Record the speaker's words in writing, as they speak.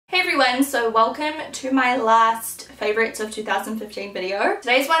everyone, so welcome to my last favorites of 2015 video.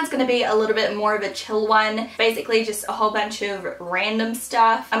 Today's one's going to be a little bit more of a chill one, basically just a whole bunch of random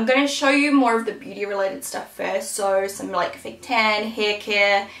stuff. I'm going to show you more of the beauty related stuff first, so some like fake tan, hair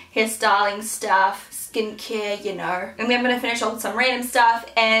care, hairstyling stuff, skincare, you know. And then I'm going to finish off with some random stuff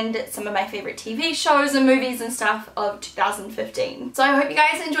and some of my favorite TV shows and movies and stuff of 2015. So I hope you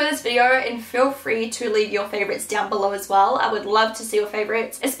guys enjoy this video and feel free to leave your favorites down below as well. I would love to see your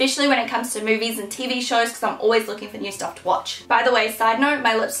favorites, especially when it comes to movies and TV shows, because I'm always looking for new stuff to watch. By the way, side note,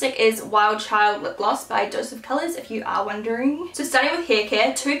 my lipstick is Wild Child Lip Gloss by Dose of Colors, if you are wondering. So starting with hair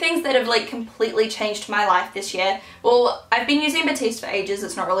care, two things that have like completely changed my life this year. Well, I've been using Batiste for ages.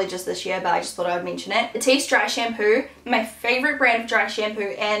 It's not really just this year, but I just thought I would mention it. Batiste dry shampoo, my favorite brand of dry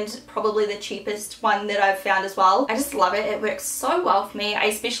shampoo and probably the cheapest one that I've found as well. I just love it. It works so well for me. I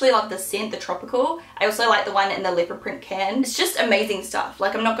especially love the scent, the tropical. I also like the one in the leopard print can. It's just amazing stuff.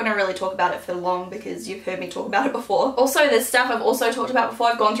 Like, I'm not going to really talk about it for long because you've heard me talk about it before. Also, this stuff I've also talked about before.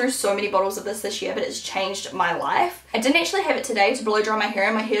 I've gone through so many bottles of this year, but it's changed my life. I didn't actually have it today to blow dry my hair,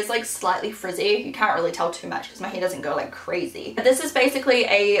 and my hair is like slightly frizzy. You can't really tell too much because my hair doesn't go like crazy. But this is basically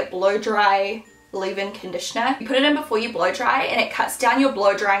a blow dry leave-in conditioner. You put it in before you blow dry and it cuts down your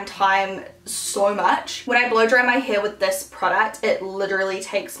blow drying time so much. When I blow dry my hair with this product, it literally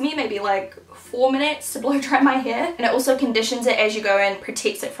takes me maybe like 4 minutes to blow dry my hair, and it also conditions it as you go in,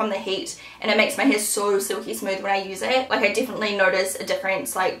 protects it from the heat, and it makes my hair so silky smooth when I use it. Like, I definitely notice a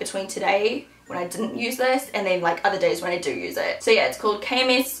difference like between today when I didn't use this and then like other days when I do use it. So yeah, it's called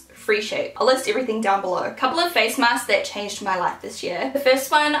KMS Free Shape. I'll list everything down below. A couple of face masks that changed my life this year. The first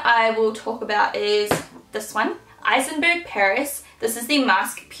one I will talk about is this one, Eisenberg Paris. This is the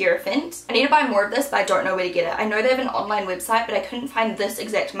Mask Purifiant. I need to buy more of this, but I don't know where to get it. I know they have an online website, but I couldn't find this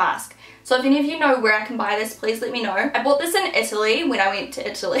exact mask. So if any of you know where I can buy this, please let me know. I bought this in Italy when I went to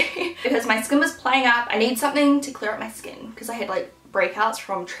Italy because my skin was playing up. I need something to clear up my skin because I had like breakouts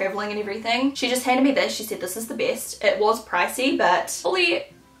from traveling and everything. She just handed me this. She said this is the best. It was pricey, but holy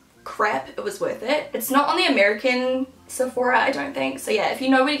crap, it was worth it. It's not on the American Sephora, I don't think. So yeah, if you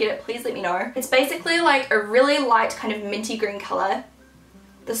know where to get it, please let me know. It's basically like a really light kind of minty green color.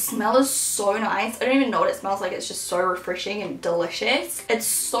 The smell is so nice. I don't even know what it smells like. It's just so refreshing and delicious. It's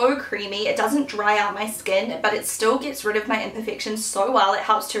so creamy. It doesn't dry out my skin, but it still gets rid of my imperfections so well. It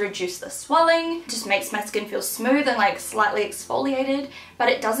helps to reduce the swelling. It just makes my skin feel smooth and like slightly exfoliated, but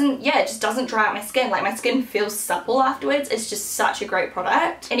it doesn't, yeah, it just doesn't dry out my skin. Like, my skin feels supple afterwards. It's just such a great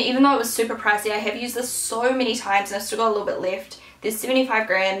product. And even though it was super pricey, I have used this so many times and I've still got a little bit left. There's 75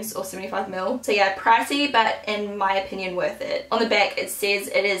 grams or 75 mil. So yeah, pricey, but in my opinion worth it. On the back it says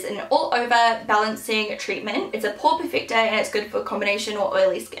it is an all over balancing treatment. It's a pore perfector and it's good for combination or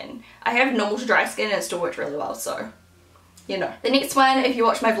oily skin. I have normal to dry skin and it still worked really well, so you know. The next one, if you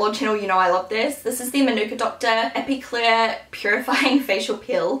watch my vlog channel, you know I love this. This is the Manuka Doctor Epiclear Purifying Facial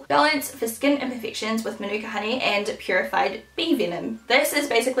Peel. Balance for skin imperfections with Manuka honey and purified bee venom. This is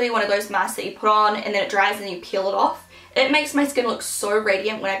basically one of those masks that you put on and then it dries and you peel it off. It makes my skin look so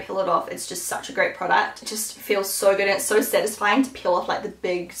radiant when I peel it off. It's just such a great product. It just feels so good and it's so satisfying to peel off like the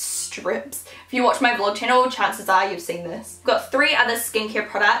big strips. If you watch my vlog channel, chances are you've seen this. I've got 3 other skincare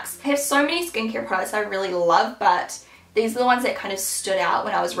products. I have so many skincare products I really love, but these are the ones that kind of stood out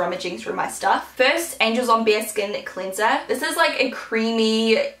when I was rummaging through my stuff. First, Angels on Bare Skin Cleanser. This is like a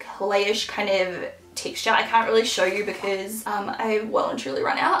creamy, clayish kind of texture. I can't really show you because I well and truly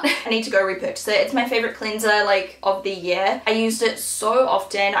run out. I need to go repurchase it. It's my favorite cleanser like of the year. I used it so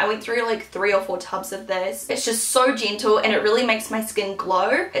often. I went through like 3 or 4 tubs of this. It's just so gentle and it really makes my skin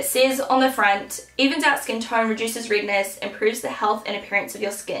glow. It says on the front, evens out skin tone, reduces redness, improves the health and appearance of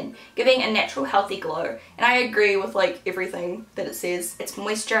your skin, giving a natural healthy glow. And I agree with like everything that it says. It's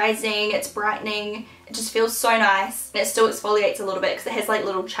moisturizing, it's brightening, it just feels so nice, and it still exfoliates a little bit because it has like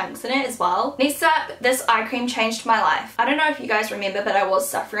little chunks in it as well. Next up, this eye cream changed my life. I don't know if you guys remember, but I was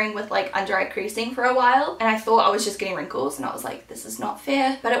suffering with like under eye creasing for a while, and I thought I was just getting wrinkles, and I was like, this is not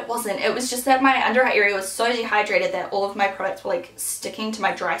fair, but it wasn't. It was just that my under eye area was so dehydrated that all of my products were like sticking to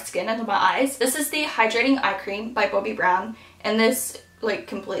my dry skin under my eyes. This is the Hydrating Eye Cream by Bobbi Brown, and this like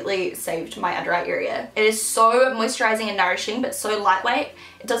completely saved my under eye area. It is so moisturizing and nourishing, but so lightweight.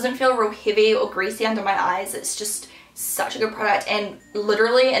 It doesn't feel real heavy or greasy under my eyes. It's just such a good product, and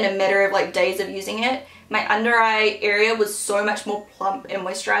literally in a matter of like days of using it, My under eye area was so much more plump and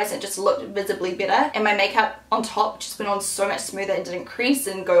moisturized, and it just looked visibly better. And my makeup on top just went on so much smoother and didn't crease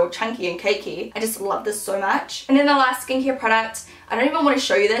and go all chunky and cakey. I just love this so much. And then the last skincare product, I don't even want to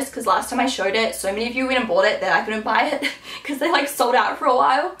show you this because last time I showed it, so many of you went and bought it that I couldn't buy it because they like sold out for a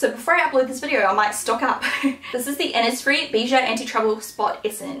while. So before I upload this video, I might stock up. This is the Innisfree Beija Anti-Trouble Spot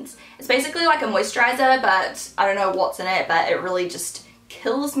Essence. It's basically like a moisturizer, but I don't know what's in it, but it really just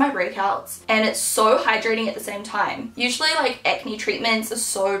kills my breakouts, and it's so hydrating at the same time. Usually like acne treatments are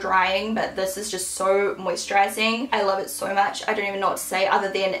so drying, but this is just so moisturizing. I love it so much. I don't even know what to say other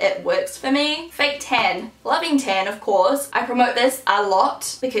than it works for me. Fake tan, loving tan of course. I promote this a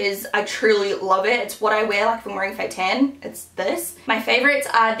lot because I truly love it. It's what I wear like if I'm wearing fake tan. It's this. My favorites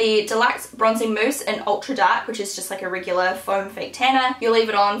are the Deluxe Bronzing Mousse in Ultra Dark, which is just like a regular foam fake tanner. You leave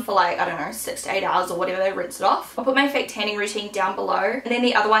it on for like, I don't know, 6 to 8 hours or whatever, rinse it off. I'll put my fake tanning routine down below. And then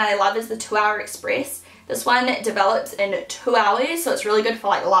the other one I love is the 2 Hour Express. This one develops in 2 hours, so it's really good for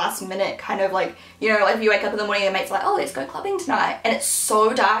like last minute kind of like, you know, like if you wake up in the morning and your mate's like, oh, let's go clubbing tonight. And it's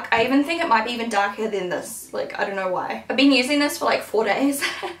so dark. I even think it might be even darker than this. Like, I don't know why. I've been using this for like 4 days.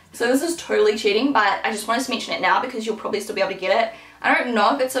 So this is totally cheating, but I just wanted to mention it now because you'll probably still be able to get it. I don't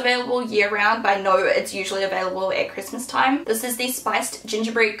know if it's available year round, but I know it's usually available at Christmas time. This is the Spiced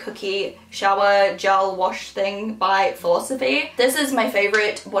Gingerbread Cookie Shower Gel Wash thing by Philosophy. This is my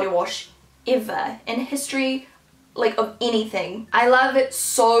favorite body wash ever in history, like of anything. I love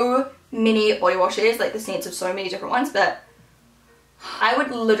so many body washes, like the scents of so many different ones, but I would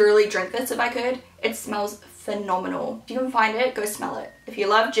literally drink this if I could. It smells phenomenal. If you can find it, go smell it. If you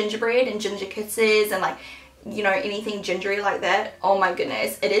love gingerbread and ginger kisses and like, you know, anything gingery like that, oh my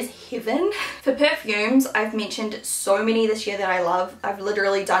goodness, it is heaven. For perfumes, I've mentioned so many this year that I love. I've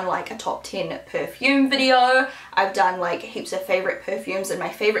literally done like a top 10 perfume video. I've done like heaps of favorite perfumes and my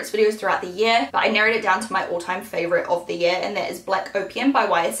favorites videos throughout the year, but I narrowed it down to my all-time favorite of the year, and that is Black Opium by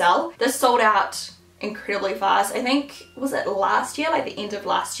YSL. This sold out incredibly fast. I think, was it last year, like the end of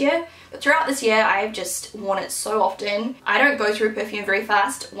last year? But throughout this year, I've just worn it so often. I don't go through perfume very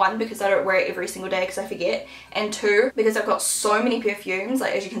fast. One, because I don't wear it every single day because I forget. And two, because I've got so many perfumes,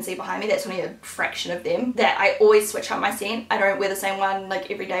 like as you can see behind me, that's only a fraction of them, that I always switch up my scent. I don't wear the same one like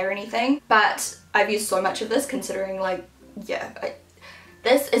every day or anything. But I've used so much of this considering like, yeah,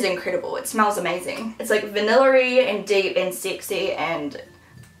 this is incredible. It smells amazing. It's like vanilla-y and deep and sexy, and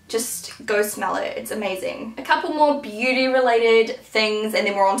just go smell it. It's amazing. A couple more beauty related things and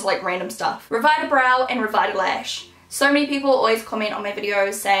then we're on to like random stuff. Revita Brow and Revita Lash. So many people always comment on my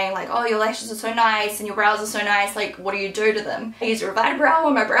videos saying like, oh, your lashes are so nice and your brows are so nice, like what do you do to them? I use Revita Brow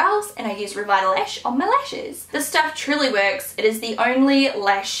on my brows and I use Revita Lash on my lashes. This stuff truly works. It is the only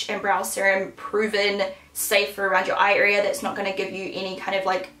lash and brow serum proven safe for around your eye area that's not going to give you any kind of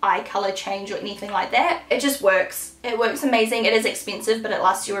like eye color change or anything like that. It just works. It works amazing. It is expensive, but it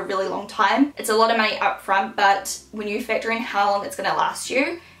lasts you a really long time. It's a lot of money up front, but when you factor in how long it's going to last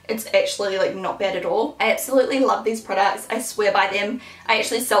you, it's actually like not bad at all. I absolutely love these products. I swear by them. I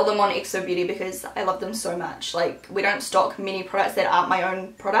actually sell them on Exo Beauty because I love them so much. Like, we don't stock many products that aren't my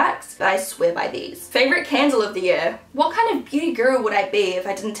own products, but I swear by these. Favorite candle of the year. What kind of beauty guru would I be if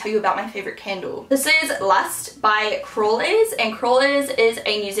I didn't tell you about my favorite candle? This is Lust by Crawlers, and Crawlers is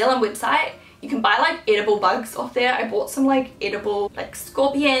a New Zealand website. You can buy like edible bugs off there. I bought some like edible like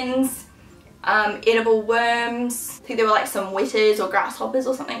scorpions, edible worms. I think they were like some wetters or grasshoppers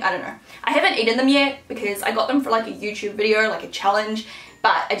or something. I don't know. I haven't eaten them yet because I got them for like a YouTube video, like a challenge,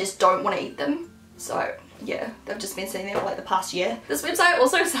 but I just don't want to eat them. So yeah, they've just been sitting there for like the past year. This website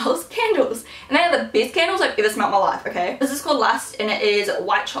also sells candles and they are the best candles I've ever smelled in my life, okay? This is called Lust and it is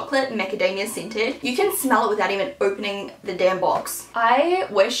white chocolate macadamia scented. You can smell it without even opening the damn box. I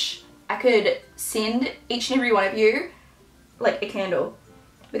wish I could send each and every one of you like a candle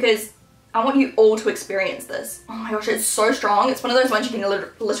because I want you all to experience this. Oh my gosh, it's so strong. It's one of those ones you can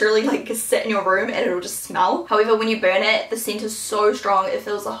literally like sit in your room and it'll just smell. However, when you burn it, the scent is so strong, it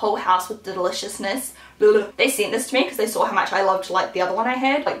fills the whole house with deliciousness. They sent this to me because they saw how much I loved like the other one I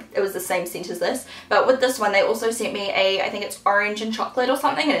had. Like, it was the same scent as this. But with this one, they also sent me a, I think it's orange and chocolate or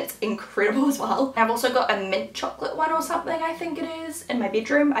something, and it's incredible as well. And I've also got a mint chocolate one or something, I think it is, in my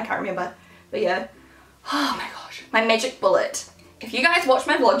bedroom. I can't remember. But yeah. Oh my gosh. My Magic Bullet. If you guys watch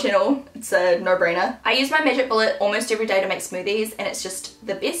my vlog channel, it's a no-brainer. I use my Magic Bullet almost every day to make smoothies and it's just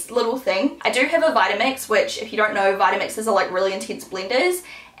the best little thing. I do have a Vitamix, which if you don't know, Vitamixes are like really intense blenders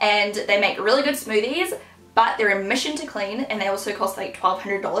and they make really good smoothies, but they're a mission to clean and they also cost like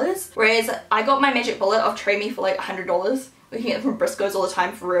 $1,200. Whereas I got my Magic Bullet off Trade Me for like $100. We can get them from Briscoe's all the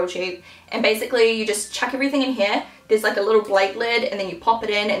time for real cheap. And basically you just chuck everything in here. There's like a little plate lid and then you pop it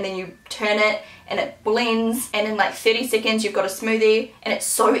in and then you turn it and it blends, and in like 30 seconds you've got a smoothie, and it's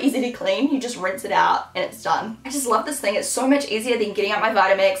so easy to clean. You just rinse it out and it's done. I just love this thing. It's so much easier than getting out my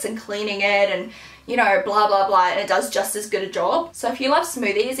Vitamix and cleaning it and, you know, blah blah blah, and it does just as good a job. So if you love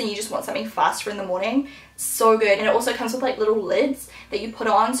smoothies and you just want something faster in the morning, it's so good. And it also comes with like little lids that you put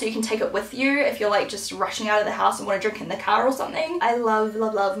on so you can take it with you if you're like just rushing out of the house and want to drink in the car or something. I love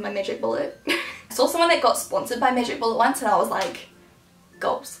love love my Magic Bullet. I saw someone that got sponsored by Magic Bullet once and I was like,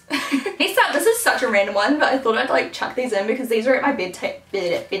 gulps. This is such a random one, but I thought I'd like chuck these in because these are at my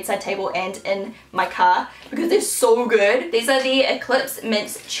bedside table and in my car because they're so good. These are the Eclipse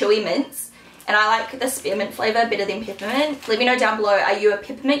Mints Chewy Mints, and I like the spearmint flavour better than peppermint. Let me know down below, are you a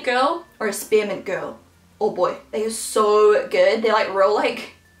peppermint girl or a spearmint girl? Oh boy, they are so good. They're like real,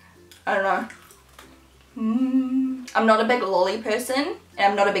 like, I don't know. I'm not a big lolly person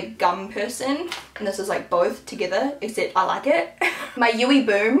and I'm not a big gum person, and this is like both together, except I like it. My Yui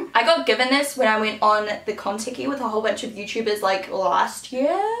Boom. I got given this when I went on the Contiki with a whole bunch of YouTubers like last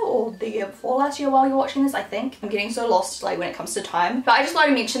year or the year before last year while you're watching this, I think. I'm getting so lost like when it comes to time. But I just wanted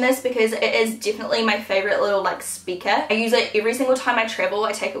to mention this because it is definitely my favorite little like speaker. I use it every single time I travel.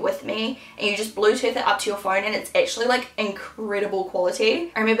 I take it with me and you just Bluetooth it up to your phone and it's actually like incredible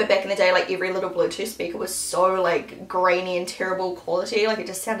quality. I remember back in the day like every little Bluetooth speaker was so like grainy and terrible quality, like it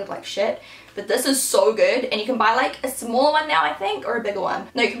just sounded like shit. But this is so good, and you can buy like a smaller one now I think, or a bigger one.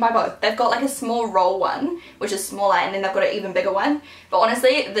 No, you can buy both. They've got like a small roll one which is smaller, and then they've got an even bigger one. But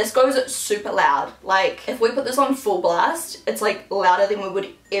honestly, this goes super loud. Like if we put this on full blast, it's like louder than we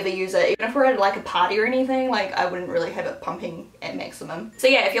would ever use it. Even if we're at like a party or anything, like I wouldn't really have it pumping at maximum. So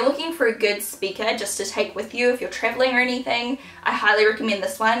yeah, if you're looking for a good speaker just to take with you if you're traveling or anything, I highly recommend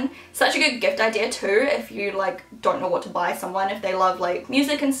this one. Such a good gift idea too if you like don't know what to buy someone, if they love like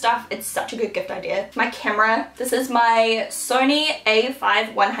music and stuff. It's such a good gift idea. My camera, this is my Sony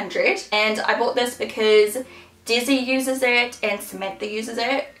A5100, and I bought this because Desi uses it and Samantha uses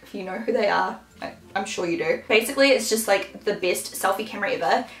it. If you know who they are, I'm sure you do. Basically, it's just like the best selfie camera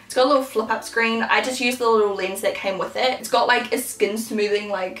ever. It's got a little flip up screen. I just used the little lens that came with it. It's got like a skin smoothing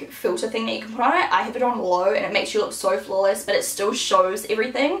like filter thing that you can put on it. I have it on low and it makes you look so flawless, but it still shows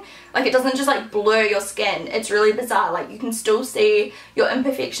everything. Like it doesn't just like blur your skin. It's really bizarre. Like you can still see your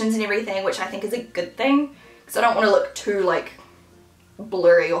imperfections and everything, which I think is a good thing because I don't want to look too like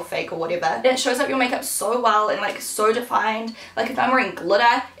blurry or fake or whatever. And it shows up your makeup so well and like so defined. Like if I'm wearing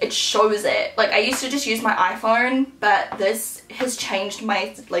glitter, it shows it. Like I used to just use my iPhone, but this has changed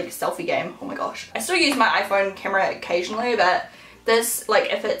my like selfie game. Oh my gosh. I still use my iPhone camera occasionally, but this,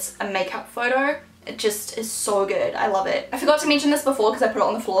 like if it's a makeup photo, it just is so good. I love it. I forgot to mention this before because I put it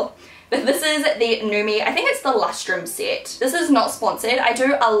on the floor. But this is the Numi, I think it's the Lustrum set. This is not sponsored. I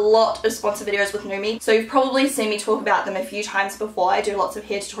do a lot of sponsor videos with Numi, so you've probably seen me talk about them a few times before. I do lots of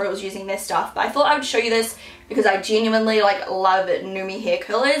hair tutorials using their stuff, but I thought I would show you this because I genuinely like love Numi hair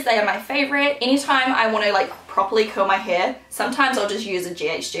curlers. They are my favorite. Anytime I want to like properly curl my hair, sometimes I'll just use a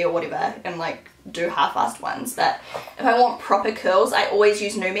GHD or whatever and like do half-assed ones, but if I want proper curls I always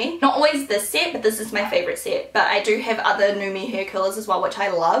use Numi. Not always this set, but this is my favorite set. But I do have other Numi hair curlers as well, which I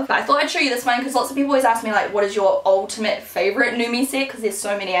love. But I thought I'd show you this one because lots of people always ask me like what is your ultimate favorite Numi set, because there's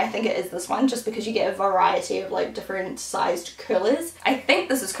so many. I think it is this one just because you get a variety of like different sized curlers. I think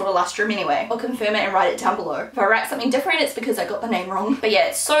this is called a Lustrum anyway. I'll confirm it and write it down below. If I write something different it's because I got the name wrong. But yeah,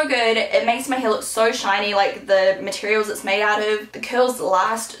 it's so good. It makes my hair look so shiny, like the materials it's made out of. The curls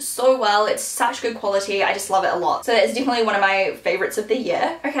last so well. It's such good quality. I just love it a lot. So it's definitely one of my favorites of the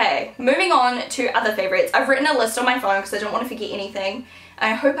year. Okay, moving on to other favorites. I've written a list on my phone because I don't want to forget anything.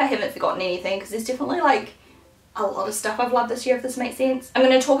 And I hope I haven't forgotten anything because there's definitely like a lot of stuff I've loved this year, if this makes sense. I'm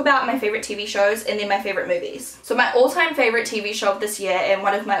going to talk about my favorite TV shows and then my favorite movies. So my all-time favorite TV show of this year and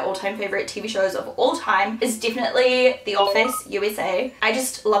one of my all-time favorite TV shows of all time is definitely The Office USA. I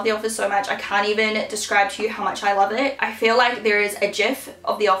just love The Office so much. I can't even describe to you how much I love it. I feel like there is a gif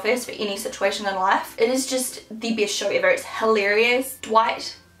of The Office for any situation in life. It is just the best show ever. It's hilarious.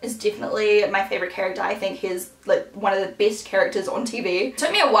 Dwight is definitely my favorite character. I think he's like one of the best characters on TV. It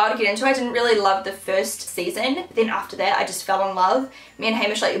took me a while to get into it. I didn't really love the first season. Then after that I just fell in love. Me and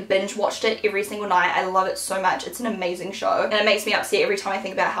Hamish like binge watched it every single night. I love it so much. It's an amazing show and it makes me upset every time I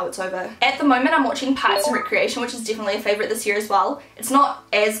think about how it's over. At the moment I'm watching Parks and Recreation, which is definitely a favorite this year as well. It's not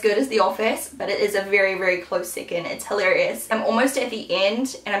as good as The Office, but it is a very, very close second. It's hilarious. I'm almost at the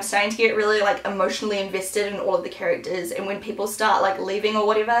end and I'm starting to get really like emotionally invested in all of the characters, and when people start like leaving or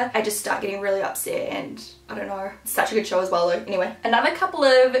whatever, I just start getting really upset, and I don't know. It's such a good show as well though. Anyway, another couple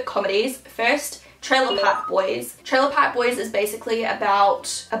of comedies. First, Trailer Park Boys. Trailer Park Boys is basically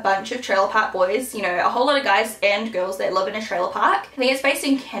about a bunch of trailer park boys, you know, a whole lot of guys and girls that live in a trailer park. I think it's based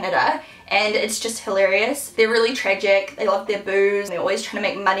in Canada, and it's just hilarious. They're really tragic, they love their booze, they're always trying to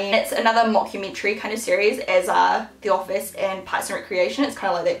make money. It's another mockumentary kind of series, as are The Office and Parks and Recreation. It's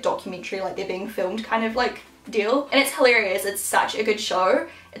kind of like that documentary, like they're being filmed kind of like deal. And it's hilarious, it's such a good show.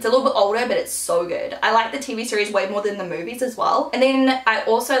 It's a little bit older, but it's so good. I like the TV series way more than the movies as well. And then I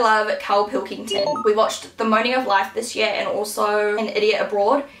also love Karl Pilkington. We watched The Moaning of Life this year and also An Idiot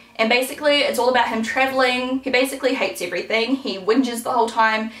Abroad. And basically it's all about him traveling. He basically hates everything. He whinges the whole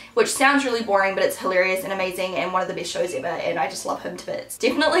time, which sounds really boring, but it's hilarious and amazing and one of the best shows ever, and I just love him to bits.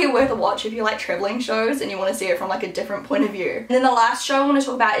 Definitely worth a watch if you like traveling shows and you want to see it from like a different point of view. And then the last show I want to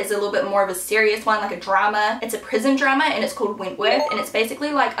talk about is a little bit more of a serious one, like a drama. It's a prison drama and it's called Wentworth, and it's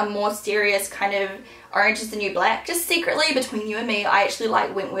basically like a more serious kind of Orange is the New Black. Just secretly between you and me, I actually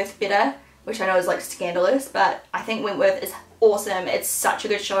like Wentworth better, which I know is like scandalous, but I think Wentworth is awesome. It's such a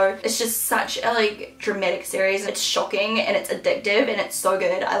good show. It's just such a like dramatic series. It's shocking and it's addictive and it's so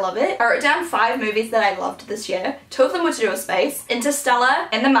good. I love it. I wrote down 5 movies that I loved this year. 2 of them were to do with space. Interstellar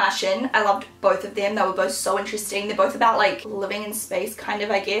and The Martian. I loved both of them. They were both so interesting. They're both about like living in space kind of,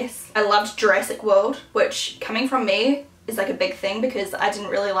 I guess. I loved Jurassic World, which coming from me is like a big thing because I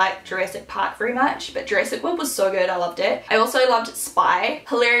didn't really like Jurassic Park very much, but Jurassic World was so good, I loved it. I also loved Spy,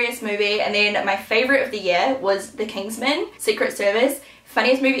 hilarious movie. And then my favorite of the year was The Kingsman, Secret Service.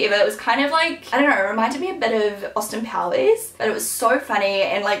 Funniest movie ever. It was kind of like, I don't know, it reminded me a bit of Austin Powers, but it was so funny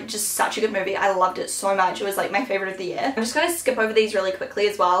and like just such a good movie. I loved it so much. It was like my favorite of the year. I'm just gonna skip over these really quickly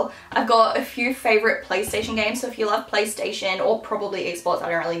as well. I've got a few favorite PlayStation games, so if you love PlayStation or probably Xbox, I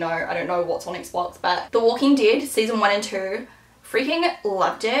don't really know. I don't know what's on Xbox, but The Walking Dead Season 1 and 2, freaking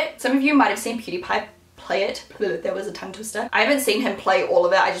loved it. Some of you might have seen PewDiePie play it. There was a tongue twister. I haven't seen him play all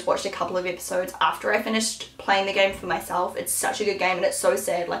of it. I just watched a couple of episodes after I finished playing the game for myself. It's such a good game and it's so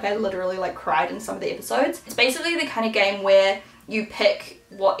sad. Like I literally like cried in some of the episodes. It's basically the kind of game where you pick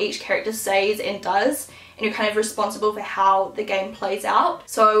what each character says and does, and you're kind of responsible for how the game plays out.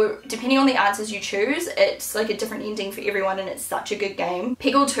 So depending on the answers you choose, it's like a different ending for everyone, and it's such a good game.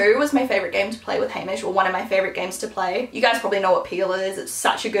 Peggle 2 was my favorite game to play with Hamish, or one of my favorite games to play. You guys probably know what Peggle is. It's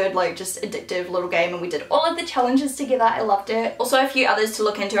such a good, like, just addictive little game, and we did all of the challenges together. I loved it. Also a few others to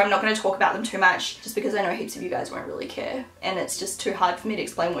look into. I'm not going to talk about them too much just because I know heaps of you guys won't really care and it's just too hard for me to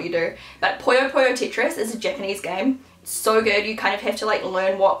explain what you do. But Poyo Tetris is a Japanese game. It's so good. You kind of have to like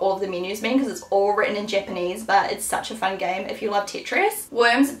learn what all of the menus mean because it's all written in Japanese, but it's such a fun game if you love Tetris.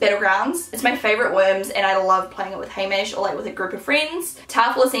 Worms Battlegrounds. It's my favorite Worms and I love playing it with Hamish or like with a group of friends.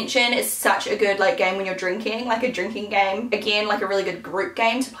 Towerfall Ascensions is such a good like game when you're drinking, like a drinking game. Again, like a really good group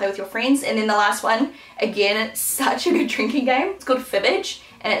game to play with your friends. And then the last one, again, it's such a good drinking game. It's called Fibbage.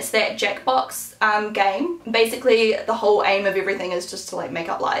 And it's that Jackbox game. Basically, the whole aim of everything is just to like make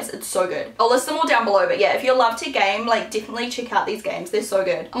up lies. It's so good. I'll list them all down below, but yeah, if you love to game, like definitely check out these games. They're so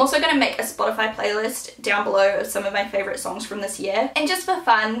good. I'm also going to make a Spotify playlist down below of some of my favorite songs from this year. And just for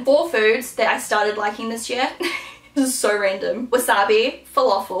fun, 4 foods that I started liking this year. This is so random. Wasabi,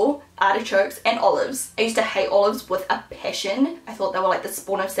 falafel, artichokes, and olives. I used to hate olives with a passion. I thought they were like the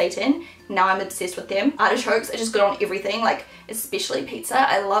spawn of Satan. Now I'm obsessed with them. Artichokes are just good on everything, like especially pizza.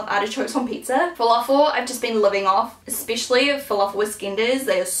 I love artichokes on pizza. Falafel, I've just been living off, especially falafel with skenders.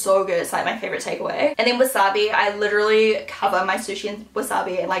 They are so good. It's like my favorite takeaway. And then wasabi, I literally cover my sushi in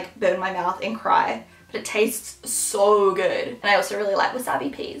wasabi and like burn my mouth and cry. But it tastes so good. And I also really like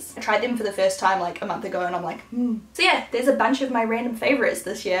wasabi peas. I tried them for the first time like a month ago and I'm like, So yeah, there's a bunch of my random favorites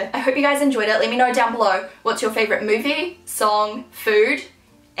this year. I hope you guys enjoyed it. Let me know down below what's your favorite movie, song, food,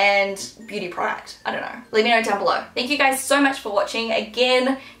 and beauty product. I don't know. Let me know down below. Thank you guys so much for watching.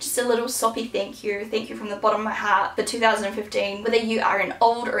 Again, just a little soppy thank you. Thank you from the bottom of my heart for 2015. Whether you are an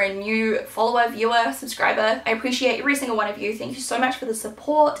old or a new follower, viewer, subscriber, I appreciate every single one of you. Thank you so much for the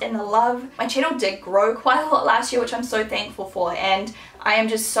support and the love. My channel did grow quite a lot last year, which I'm so thankful for, and I am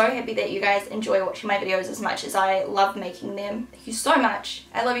just so happy that you guys enjoy watching my videos as much as I love making them. Thank you so much.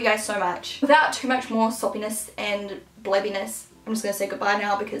 I love you guys so much. Without too much more soppiness and blabbiness, I'm just going to say goodbye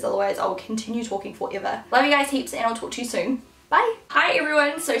now because otherwise I will continue talking forever. Love you guys heaps and I'll talk to you soon. Bye! Hi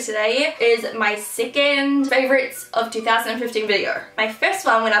everyone, so today is my second favorites of 2015 video. My first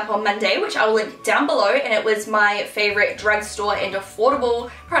one went up on Monday, which I will link down below, and it was my favorite drugstore and affordable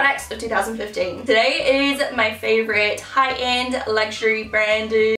products of 2015. Today is my favorite high-end luxury branded